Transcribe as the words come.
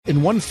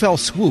In one fell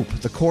swoop,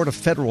 the Court of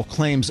Federal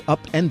Claims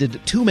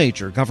upended two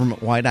major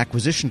government-wide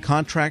acquisition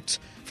contracts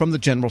from the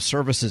General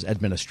Services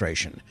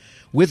Administration.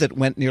 With it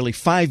went nearly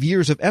 5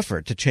 years of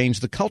effort to change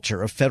the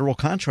culture of federal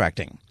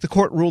contracting. The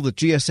court ruled that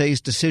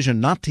GSA's decision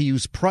not to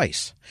use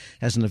price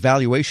as an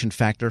evaluation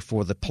factor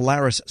for the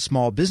Polaris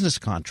small business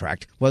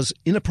contract was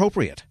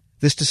inappropriate.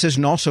 This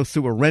decision also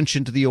threw a wrench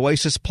into the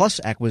Oasis Plus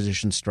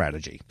acquisition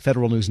strategy.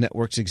 Federal News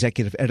Network's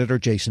executive editor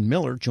Jason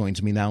Miller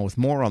joins me now with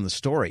more on the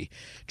story.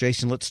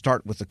 Jason, let's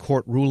start with the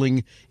court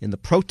ruling in the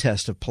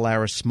protest of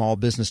Polaris Small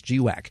Business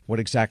GWAC. What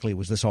exactly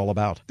was this all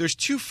about? There's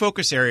two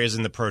focus areas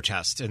in the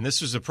protest, and this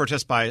was a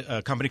protest by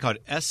a company called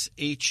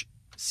SH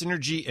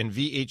Synergy and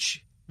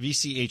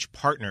VCH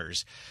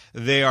Partners.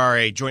 They are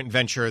a joint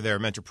venture. They're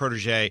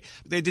mentor-protege.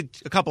 They did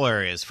a couple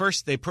areas.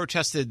 First, they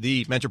protested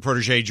the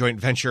mentor-protege joint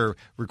venture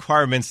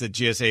requirements that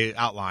GSA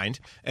outlined.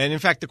 And in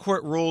fact, the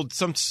court ruled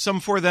some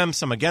for them,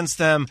 some against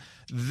them.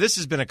 This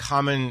has been a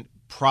common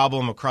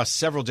problem across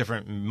several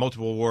different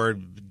multiple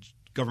award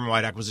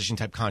government-wide acquisition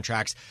type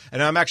contracts.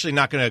 And I'm actually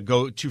not going to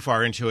go too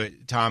far into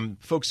it, Tom.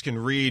 Folks can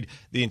read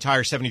the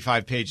entire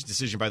 75-page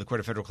decision by the Court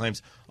of Federal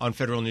Claims on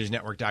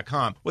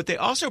federalnewsnetwork.com. What they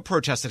also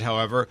protested,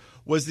 however,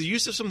 was the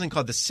use of something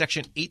called the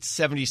Section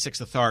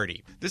 876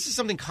 authority. This is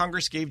something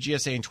Congress gave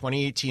GSA in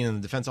 2018 in the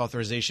Defense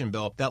Authorization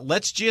Bill that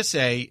lets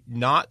GSA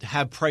not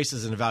have price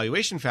as an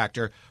evaluation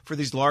factor for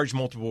these large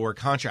multiple award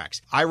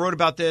contracts. I wrote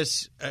about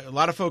this. A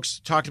lot of folks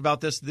talked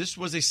about this. This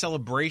was a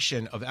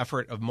celebration of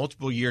effort of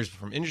multiple years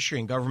from industry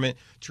and government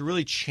to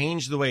really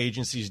change the way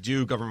agencies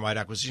do government-wide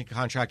acquisition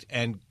contract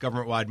and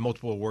government-wide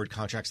multiple award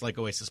contracts like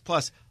Oasis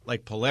Plus,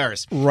 like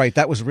Polaris. Right.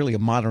 That was really a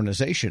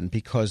modernization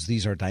because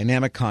these are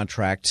dynamic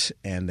contracts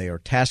and they are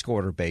task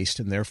order based,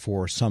 and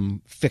therefore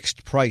some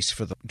fixed price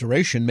for the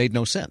duration made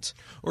no sense.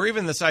 Or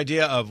even this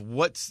idea of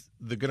what's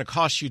going to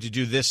cost you to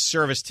do this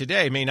service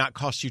today may not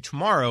cost you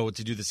tomorrow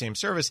to do the same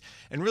service.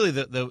 And really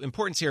the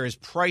importance here is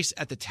price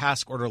at the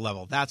task order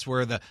level. That's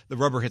where the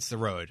rubber hits the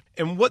road.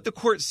 And what the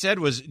court said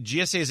was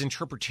GSA's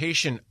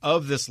interpretation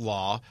of this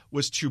law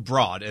was too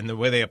broad, and the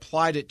way they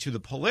applied it to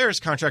the Polaris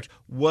contract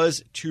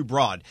was too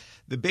broad.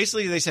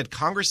 Basically, they said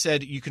Congress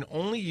said you can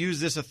only use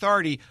this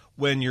authority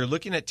when you're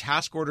looking at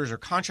task orders or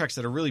contracts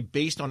that are really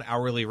based on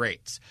hourly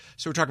rates.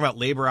 So we're talking about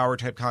labor hour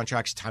type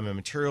contracts, time and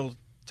material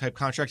type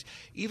contracts,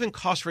 even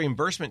cost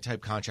reimbursement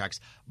type contracts.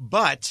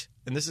 But,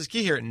 and this is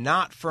key here,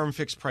 not firm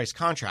fixed price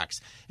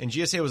contracts. And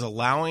GSA was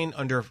allowing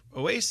under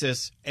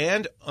Oasis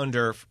and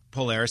under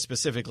Polaris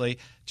specifically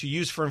to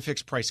use firm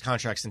fixed price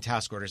contracts and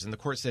task orders. And the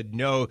court said,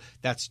 no,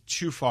 that's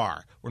too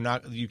far.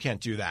 You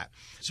can't do that.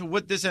 So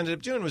what this ended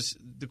up doing was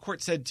the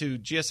court said to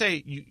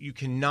GSA, you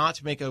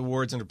cannot make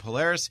awards under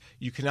Polaris.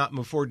 You cannot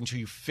move forward until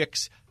you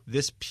fix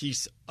this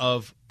piece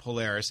of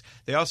Polaris.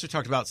 They also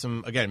talked about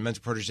some, again,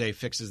 mentor-protege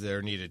fixes that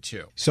are needed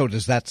too. So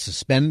does that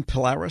suspend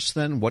Polaris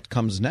then? What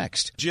comes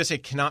next?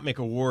 GSA cannot make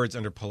awards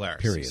under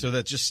Polaris. Period. So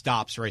that just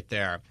stops right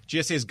there.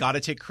 GSA has got to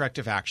take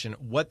corrective action.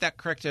 What that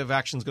corrective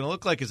action is going to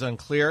look like is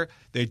unclear.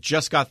 They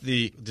just got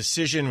the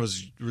decision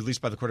was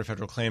released by the Court of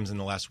Federal Claims in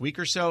the last week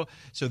or so.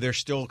 So they're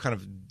still kind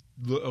of,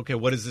 okay,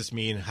 what does this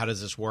mean? How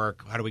does this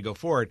work? How do we go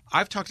forward?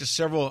 I've talked to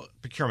several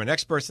procurement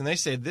experts, and they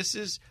say this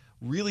is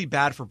really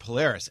bad for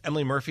Polaris.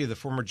 Emily Murphy, the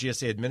former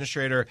GSA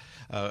administrator,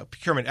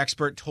 procurement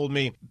expert, told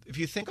me, if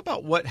you think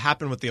about what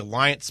happened with the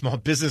Alliant small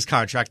business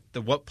contract,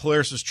 what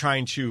Polaris was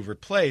trying to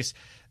replace,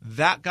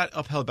 that got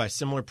upheld by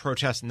similar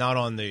protests, not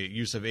on the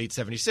use of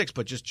 876,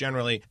 but just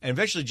generally. And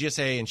eventually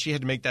GSA, and she had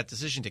to make that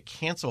decision to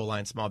cancel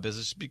Alliant small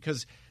business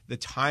because the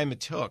time it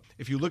took.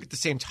 If you look at the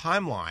same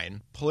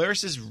timeline,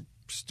 Polaris is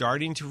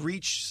starting to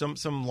reach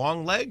some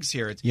long legs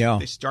here.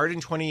 They started in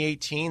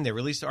 2018. They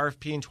released the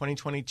RFP in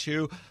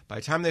 2022. By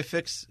the time they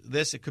fix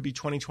this, it could be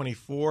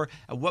 2024.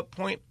 At what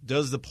point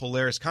does the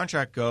Polaris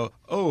contract go,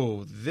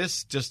 oh,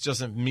 this just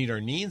doesn't meet our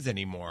needs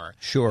anymore?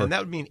 Sure. And that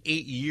would mean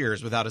 8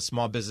 years without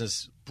a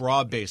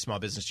broad-based small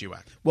business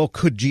GWAC. Well,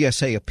 could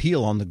GSA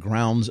appeal on the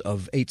grounds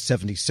of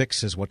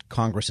 876 as what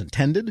Congress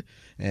intended?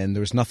 And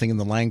there's nothing in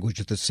the language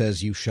that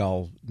says you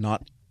shall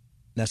not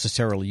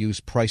necessarily use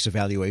price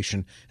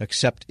evaluation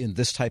except in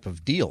this type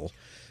of deal.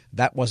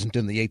 That wasn't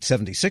in the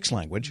 876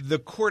 language. The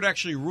court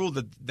actually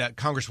ruled that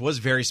Congress was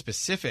very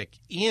specific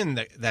in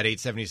that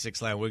 876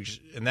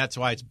 language, and that's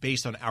why it's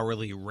based on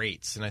hourly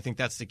rates. And I think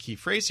that's the key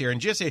phrase here. And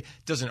GSA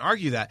doesn't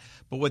argue that.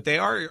 But what they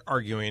are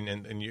arguing,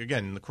 and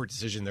again, in the court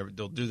decision,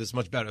 they'll do this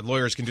much better.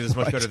 Lawyers can do this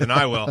much better than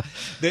I will.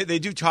 They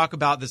do talk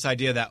about this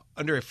idea that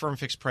under a firm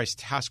fixed price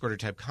task order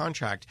type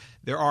contract,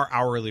 there are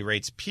hourly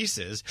rates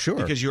pieces. Sure.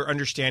 Because you're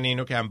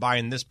understanding, okay, I'm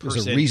buying this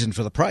person. There's a reason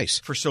for the price.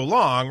 For so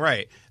long,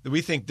 right, that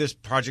we think this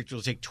project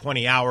will take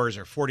 20 hours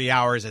or 40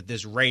 hours at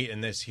this rate,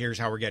 and here's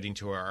how we're getting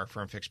to our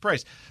firm fixed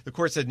price. The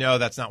court said, no,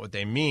 that's not what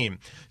they mean.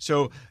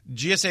 So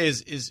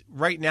GSA is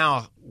right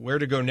now where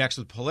to go next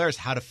with Polaris,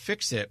 how to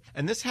fix it.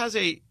 And this has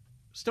a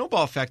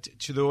snowball effect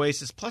to the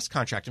Oasis Plus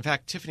contract. In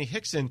fact, Tiffany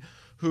Hickson,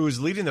 who's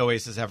leading the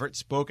OASIS effort,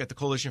 spoke at the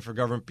Coalition for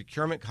Government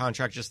Procurement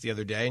contract just the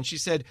other day, and she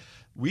said,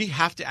 we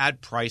have to add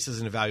price as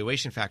an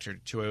evaluation factor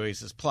to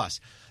OASIS Plus.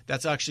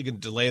 That's actually going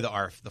to delay the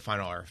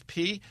final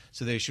RFP.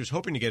 So she was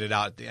hoping to get it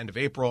out at the end of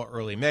April,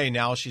 early May.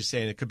 Now she's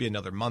saying it could be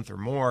another month or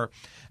more.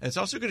 And it's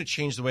also going to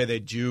change the way they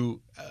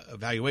do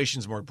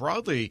evaluations more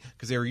broadly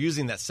because they were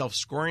using that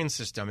self-scoring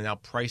system, and now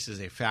price is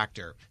a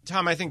factor.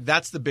 Tom, I think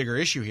that's the bigger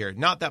issue here.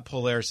 Not that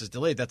Polaris is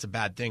delayed. That's a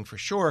bad thing for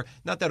sure.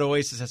 Not that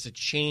OASIS has to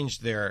change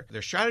their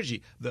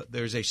strategy.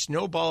 There's a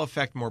snowball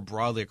effect more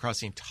broadly across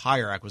the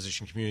entire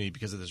acquisition community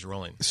because of this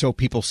ruling. So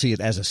people see it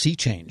as a sea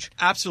change.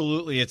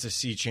 Absolutely, it's a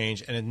sea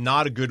change, and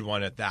not a good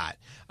one at that.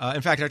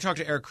 In fact, I talked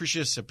to Eric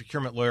Crucius, a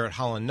procurement lawyer at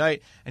Holland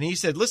Knight, and he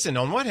said, listen,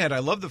 on one hand, I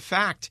love the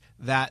fact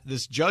that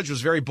this judge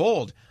was very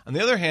bold. On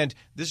the other hand,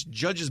 this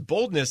judge's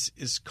boldness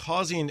is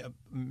causing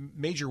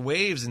major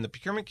waves in the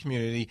procurement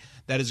community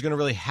that is going to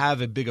really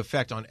have a big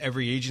effect on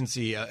every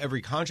agency,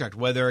 every contract,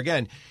 whether,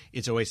 again,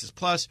 it's OASIS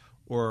Plus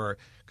or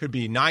could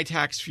be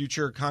NITAC's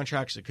future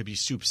contracts. It could be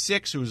Soup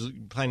 6, who's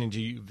planning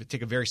to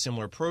take a very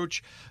similar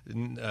approach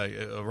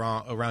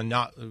around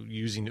not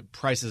using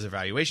price as a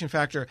valuation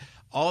factor.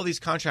 All these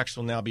contracts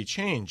will now be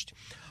changed.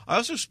 I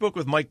also spoke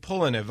with Mike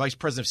Pullen, a vice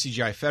president of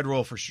CGI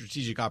Federal for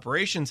strategic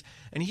operations,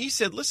 and he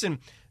said, listen,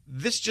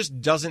 this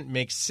just doesn't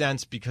make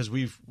sense because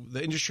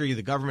the industry,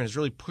 the government has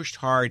really pushed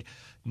hard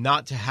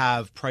not to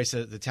have price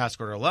at the task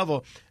order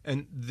level.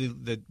 And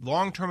the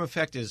long-term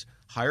effect is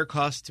higher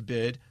costs to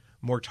bid,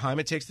 more time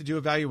it takes to do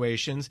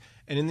evaluations,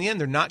 and in the end,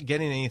 they're not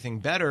getting anything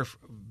better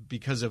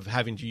because of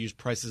having to use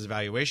price as a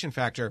valuation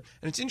factor.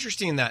 And it's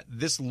interesting that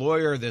this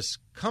lawyer, this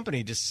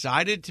company,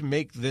 decided to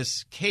make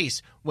this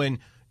case when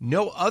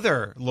no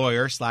other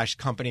lawyer /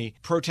 company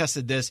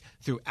protested this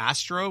through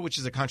Astro, which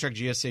is a contract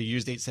GSA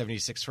used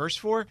 876 first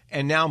for,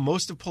 and now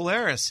most of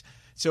Polaris.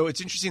 So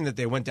it's interesting that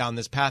they went down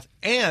this path.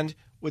 And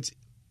what's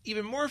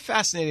even more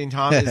fascinating,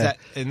 Tom, is that,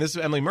 and this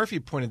Emily Murphy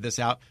pointed this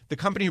out, the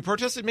company who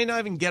protested may not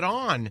even get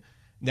on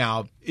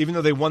now, even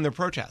though they won their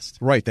protest.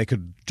 Right. They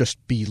could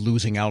just be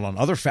losing out on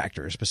other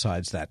factors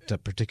besides that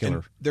particular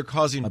objection. They're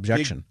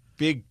causing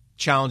big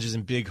challenges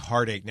and big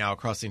heartache now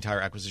across the entire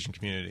acquisition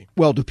community.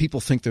 Well, do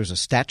people think there's a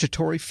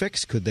statutory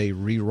fix? Could they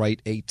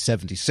rewrite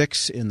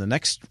 876 in the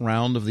next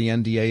round of the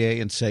NDAA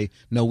and say,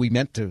 no, we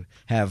meant to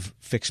have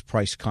fixed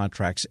price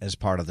contracts as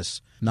part of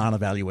this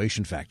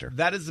non-evaluation factor?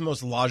 That is the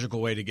most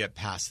logical way to get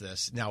past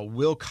this. Now,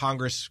 will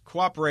Congress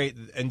cooperate?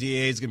 The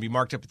NDAA is going to be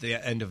marked up at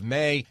the end of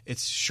May.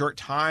 It's short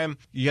time.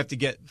 You have to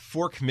get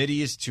 4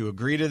 committees to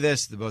agree to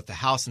this, both the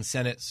House and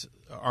Senate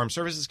Armed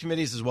Services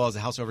Committees, as well as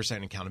the House Oversight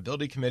and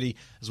Accountability Committee,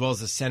 as well as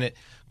the Senate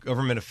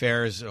Government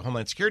Affairs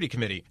Homeland Security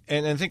Committee.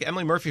 And I think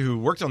Emily Murphy, who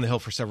worked on the Hill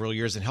for several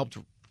years and helped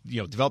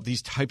develop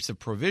these types of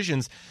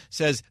provisions,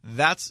 says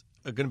that's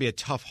going to be a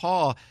tough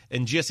haul,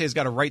 and GSA has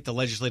got to write the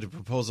legislative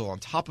proposal on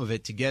top of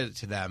it to get it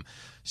to them.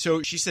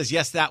 So she says,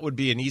 yes, that would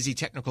be an easy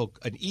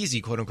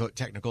quote-unquote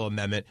technical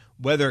amendment.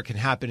 Whether it can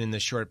happen in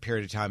this short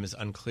period of time is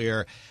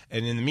unclear.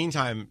 And in the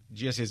meantime,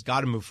 GSA has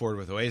got to move forward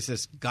with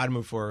OASIS, got to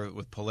move forward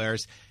with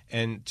Polaris,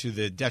 and to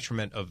the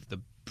detriment of the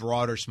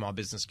broader small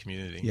business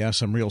community. Yeah,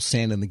 some real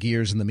sand in the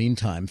gears in the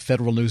meantime.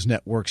 Federal News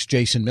Network's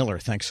Jason Miller,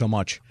 thanks so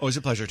much. Always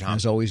a pleasure, Tom.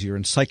 As always, your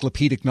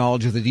encyclopedic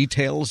knowledge of the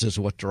details is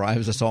what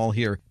drives us all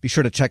here. Be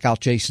sure to check out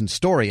Jason's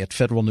story at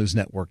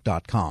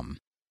federalnewsnetwork.com.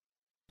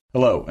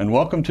 Hello, and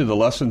welcome to the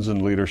Lessons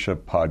in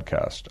Leadership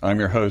podcast. I'm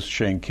your host,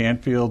 Shane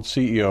Canfield,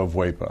 CEO of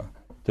WEPA.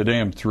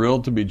 Today, I'm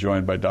thrilled to be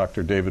joined by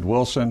Dr. David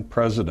Wilson,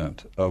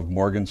 president of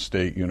Morgan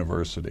State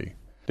University.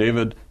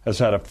 David has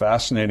had a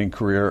fascinating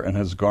career and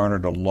has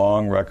garnered a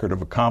long record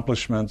of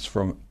accomplishments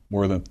from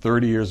more than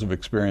 30 years of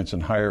experience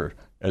in higher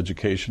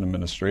education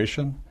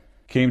administration.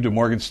 Came to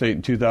Morgan State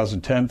in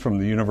 2010 from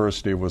the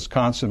University of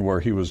Wisconsin,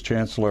 where he was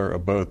chancellor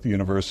of both the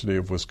University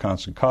of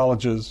Wisconsin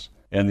Colleges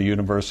and the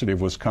University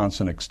of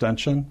Wisconsin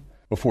Extension.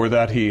 Before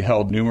that, he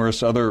held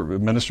numerous other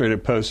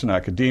administrative posts in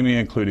academia,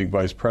 including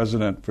vice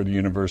president for the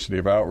University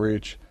of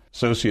Outreach,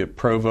 associate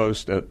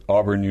provost at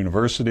Auburn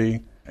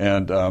University,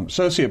 and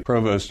associate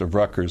provost of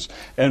Rutgers.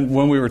 And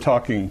when we were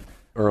talking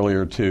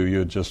earlier, too, you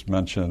had just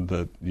mentioned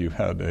that you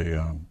had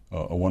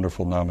a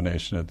wonderful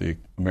nomination at the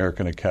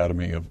American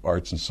Academy of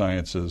Arts and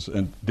Sciences.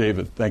 And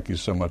David, thank you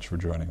so much for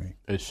joining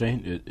me.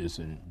 Shane, it is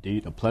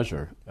indeed a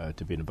pleasure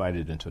to be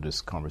invited into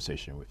this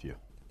conversation with you.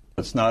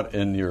 It's not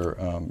in your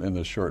in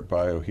the short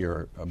bio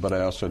here, but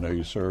I also know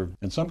you served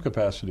in some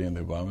capacity in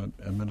the Obama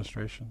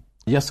administration.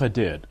 Yes, I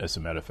did, as a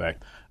matter of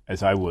fact.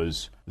 As I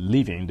was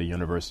leaving the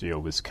University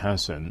of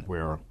Wisconsin,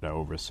 where I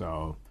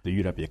oversaw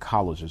the UW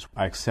colleges,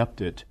 I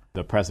accepted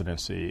the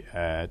presidency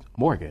at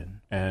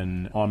Morgan.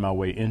 And on my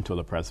way into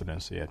the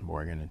presidency at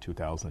Morgan in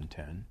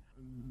 2010,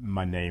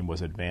 my name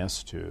was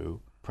advanced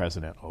to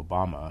President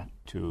Obama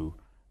to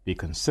be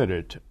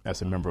considered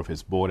as a member of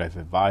his board of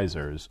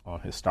advisors on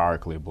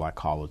historically black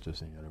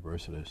colleges and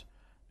universities.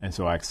 And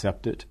so I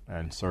accepted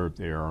and served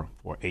there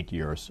for 8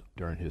 years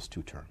during his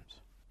 2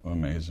 terms.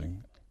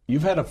 Amazing.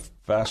 You've had a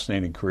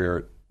fascinating career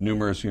at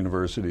numerous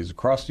universities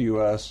across the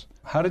U.S.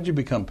 How did you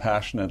become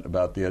passionate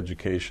about the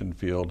education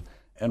field?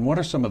 And what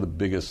are some of the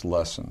biggest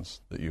lessons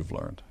that you've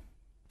learned?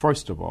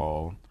 First of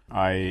all,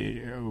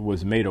 I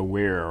was made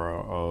aware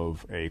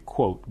of a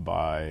quote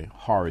by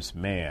Horace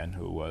Mann,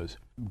 who was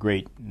a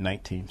great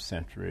 19th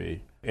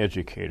century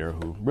educator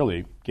who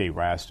really gave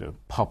rise to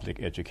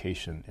public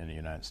education in the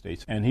United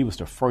States. And he was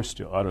the first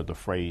to utter the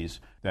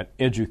phrase that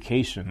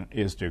education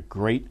is the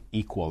great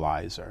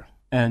equalizer.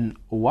 And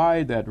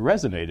why that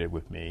resonated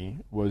with me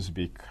was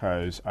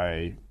because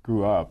I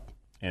grew up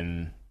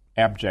in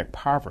abject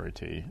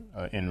poverty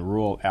in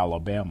rural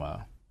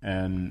Alabama,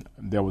 and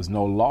there was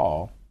no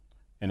law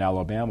in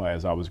Alabama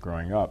as I was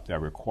growing up that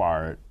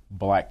required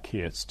black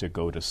kids to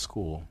go to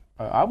school.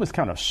 I was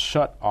kind of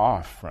shut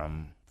off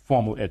from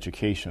formal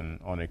education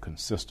on a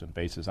consistent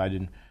basis. I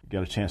didn't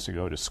get a chance to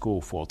go to school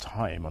full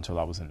time until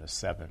I was in the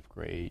 7th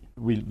grade.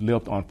 We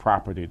lived on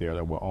property there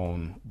that were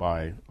owned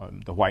by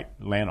the white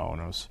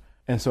landowners.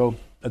 And so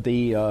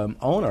the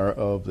owner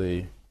of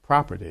the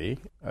property,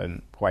 a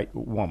white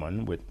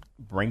woman, would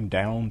bring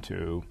down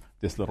to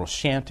this little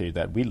shanty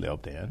that we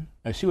lived in,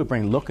 and she would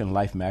bring Look and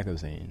Life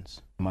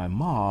magazines. My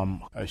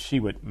mom, she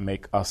would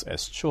make us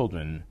as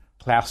children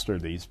plaster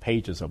these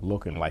pages of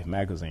Look and Life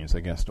magazines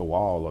against the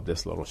wall of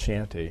this little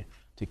shanty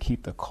to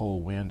keep the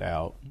cold wind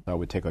out. I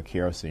would take a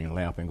kerosene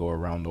lamp and go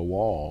around the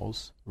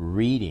walls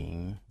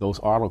reading those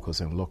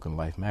articles in Look and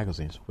Life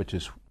magazines, which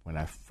is when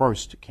I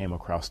first came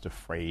across the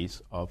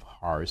phrase of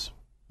Horace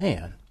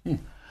Mann.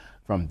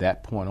 From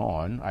that point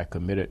on, I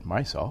committed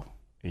myself,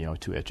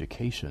 to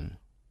education.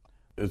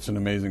 It's an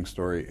amazing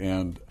story,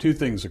 and two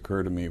things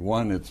occur to me.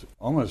 One, it's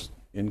almost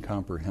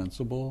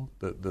incomprehensible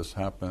that this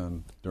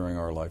happened during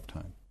our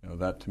lifetime.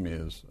 That to me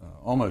is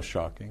almost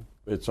shocking.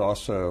 It's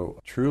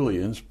also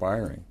truly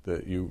inspiring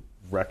that you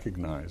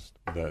recognized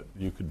that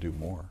you could do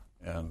more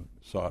and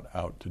sought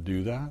out to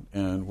do that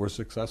and were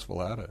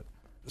successful at it.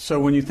 So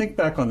when you think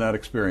back on that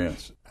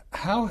experience,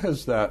 how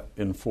has that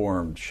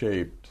informed,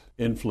 shaped,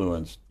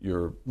 influenced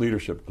your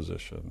leadership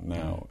position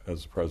now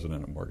as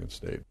president of Morgan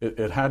State?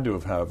 It had to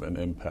have an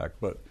impact,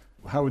 but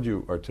how would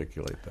you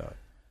articulate that?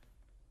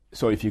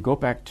 So if you go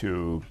back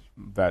to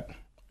that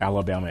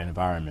Alabama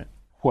environment,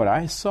 what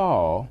I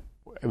saw,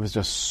 it was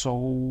just so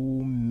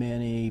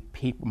many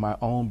people, my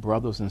own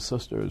brothers and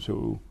sisters,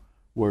 who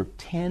were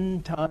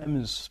 10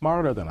 times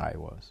smarter than I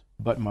was.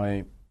 But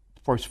my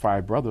first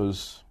 5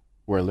 brothers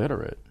were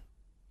illiterate.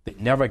 They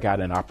never got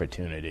an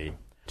opportunity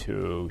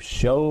to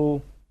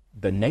show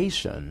the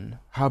nation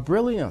how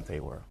brilliant they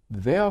were.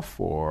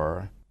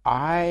 Therefore,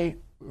 I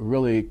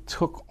really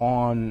took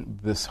on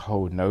this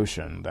whole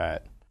notion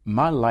that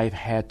my life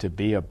had to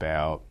be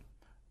about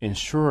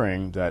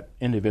ensuring that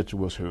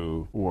individuals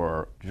who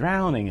were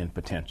drowning in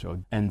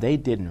potential and they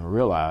didn't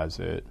realize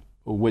it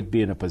would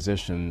be in a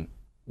position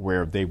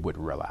where they would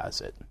realize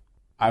it.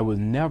 I was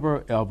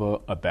never ever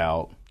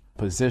about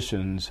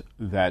positions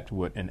that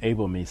would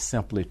enable me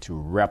simply to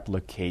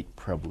replicate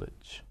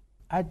privilege.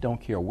 I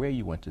don't care where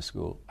you went to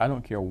school. I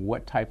don't care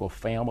what type of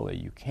family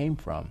you came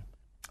from.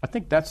 I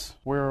think that's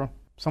where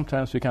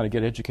sometimes we kind of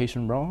get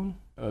education wrong.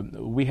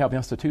 We have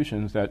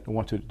institutions that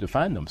want to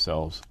define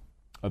themselves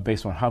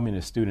based on how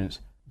many students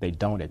they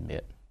don't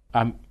admit.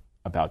 I'm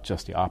about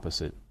just the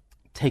opposite,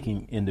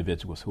 taking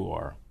individuals who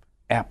are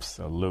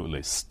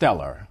absolutely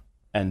stellar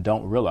and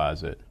don't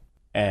realize it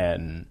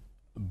and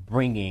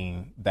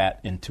bringing that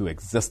into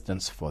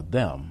existence for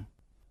them.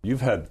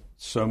 You've had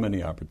so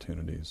many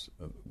opportunities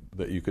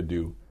that you could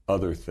do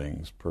other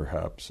things,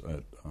 perhaps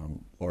at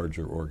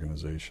larger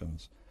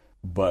organizations,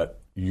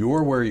 but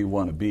you're where you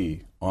want to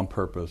be on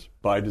purpose,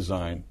 by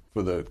design,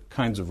 for the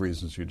kinds of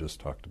reasons you just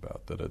talked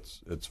about, that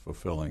it's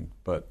fulfilling.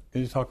 But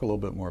can you talk a little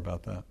bit more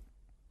about that?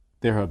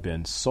 There have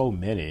been so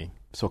many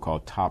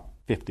so-called top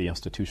 50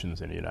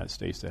 institutions in the United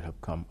States that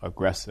have come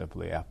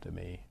aggressively after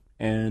me.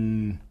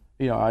 And,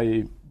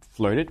 I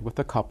flirted with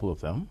a couple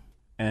of them,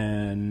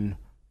 and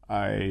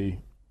I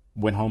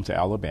went home to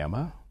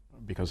Alabama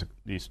because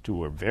these two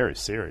were very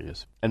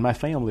serious. And my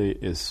family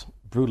is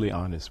brutally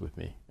honest with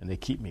me, and they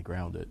keep me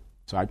grounded.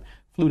 So I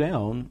flew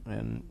down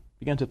and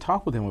began to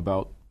talk with them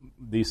about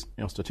these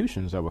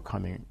institutions that were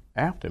coming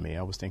after me.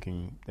 I was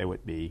thinking they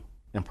would be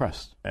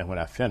impressed. And when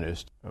I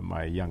finished,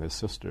 my youngest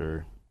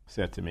sister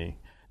said to me,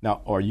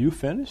 "Now, are you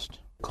finished?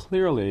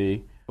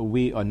 Clearly,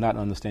 we are not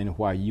understanding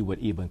why you would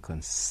even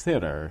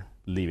consider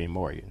leaving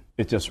Morgan."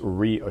 It just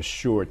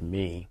reassured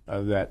me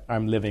that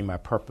I'm living my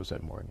purpose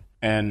at Morgan.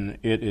 And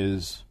it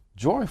is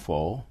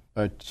joyful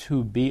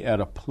to be at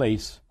a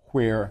place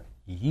where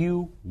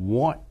you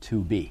want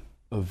to be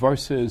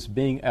versus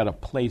being at a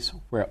place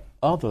where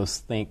others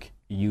think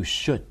you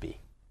should be.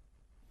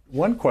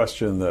 One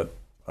question that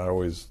I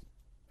always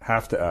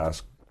have to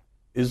ask,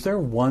 is there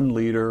one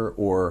leader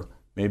or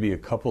maybe a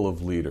couple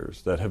of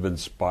leaders that have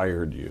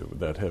inspired you,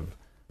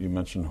 you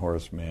mentioned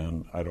Horace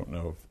Mann, I don't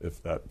know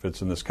if that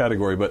fits in this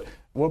category, but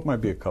what might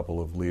be a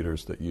couple of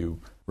leaders that you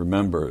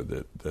remember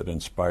that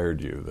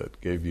inspired you, that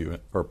gave you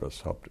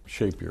purpose, helped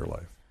shape your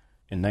life?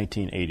 In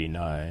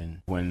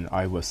 1989, when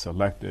I was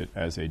selected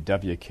as a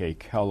W.K.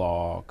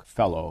 Kellogg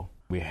Fellow,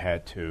 we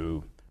had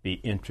to be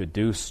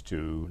introduced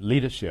to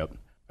leadership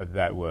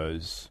that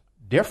was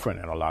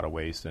different in a lot of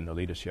ways than the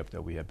leadership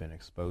that we have been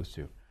exposed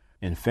to.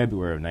 In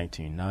February of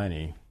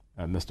 1990,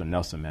 Mr.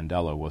 Nelson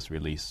Mandela was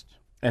released.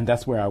 And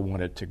that's where I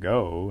wanted to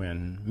go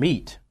and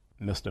meet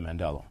Mr.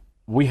 Mandela.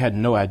 We had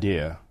no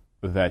idea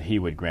that he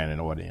would grant an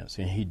audience,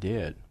 and he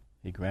did.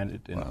 He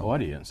granted an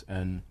audience,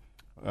 and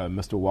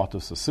Mr. Walter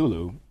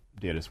Sisulu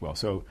did as well.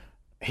 So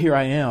here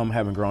I am,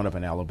 having grown up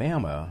in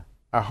Alabama.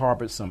 I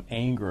harbored some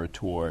anger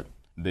toward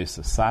the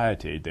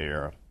society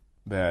there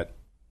that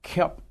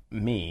kept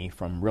me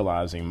from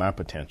realizing my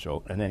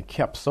potential, and then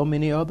kept so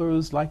many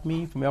others like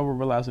me from ever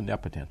realizing their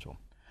potential.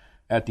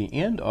 At the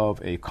end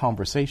of a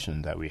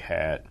conversation that we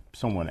had,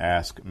 someone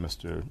asked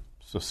Mr.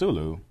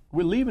 Sisulu,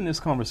 we're leaving this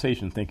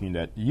conversation thinking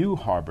that you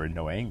harbored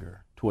no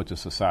anger towards a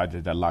society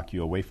that locked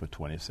you away for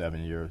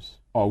 27 years.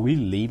 Are we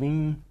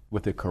leaving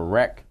with the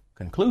correct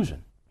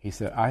conclusion? He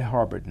said, I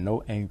harbored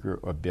no anger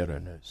or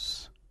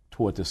bitterness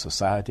towards a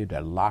society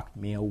that locked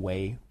me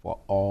away for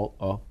all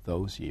of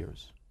those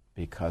years,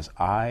 because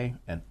I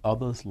and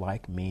others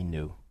like me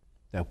knew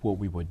that what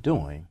we were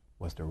doing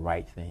was the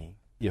right thing.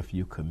 If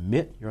you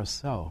commit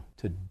yourself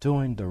to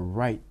doing the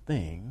right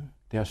thing,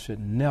 there should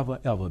never,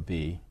 ever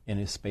be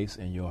any space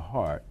in your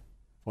heart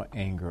for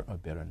anger or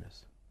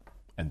bitterness.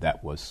 And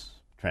that was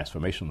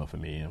transformational for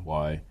me, and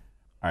why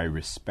I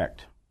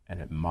respect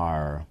and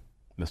admire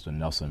Mr.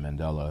 Nelson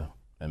Mandela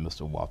and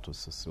Mr. Walter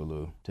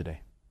Sisulu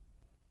today.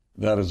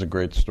 That is a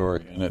great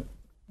story, and it,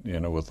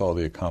 with all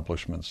the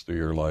accomplishments through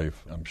your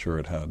life, I'm sure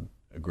it had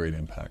a great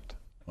impact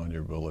on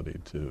your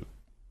ability to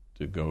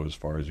go as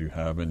far as you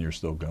have, and you're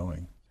still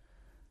going.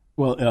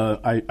 Well,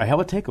 I have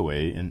a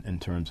takeaway in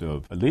terms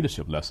of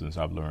leadership lessons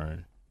I've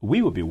learned.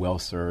 We would be well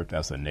served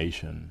as a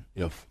nation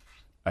if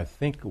I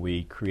think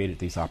we created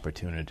these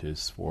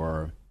opportunities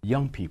for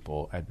young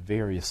people at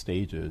various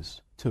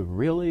stages to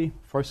really,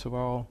 first of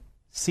all,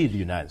 see the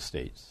United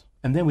States.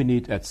 And then we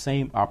need that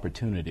same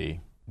opportunity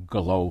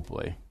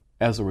globally.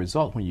 As a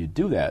result, when you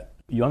do that,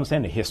 you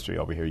understand the history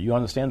over here, you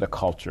understand the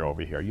culture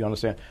over here, and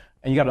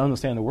you got to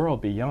understand the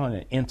world beyond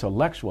an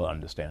intellectual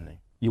understanding.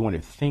 You want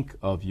to think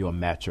of your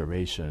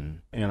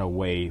maturation in a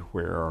way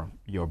where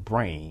your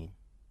brain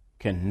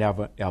can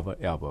never, ever,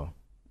 ever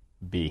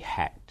be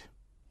hacked.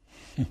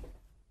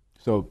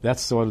 So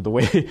that's sort of the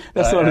way.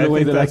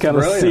 That I kind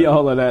of see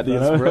all of that.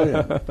 That's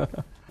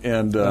brilliant.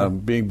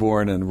 And being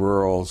born in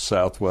rural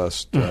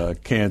Southwest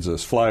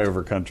Kansas,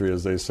 flyover country,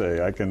 as they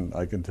say, I can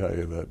tell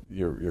you that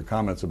your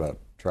comments about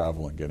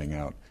travel and getting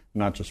out,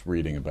 not just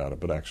reading about it,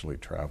 but actually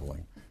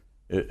traveling,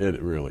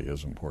 it really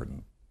is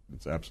important.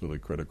 It's absolutely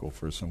critical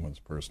for someone's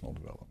personal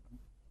development.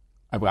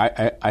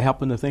 I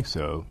happen to think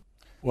so.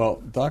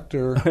 Well,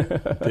 Dr.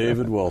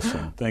 David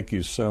Wilson, thank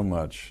you so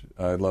much.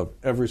 I love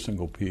every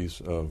single piece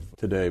of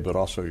today, but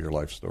also your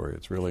life story.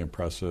 It's really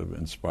impressive,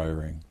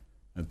 inspiring,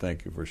 and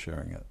thank you for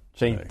sharing it.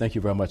 Shane, today. Thank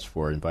you very much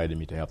for inviting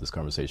me to have this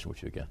conversation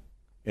with you again.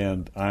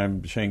 And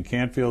I'm Shane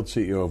Canfield,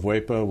 CEO of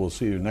WEPA. We'll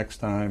see you next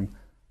time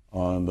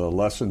on the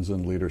Lessons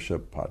in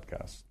Leadership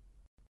podcast.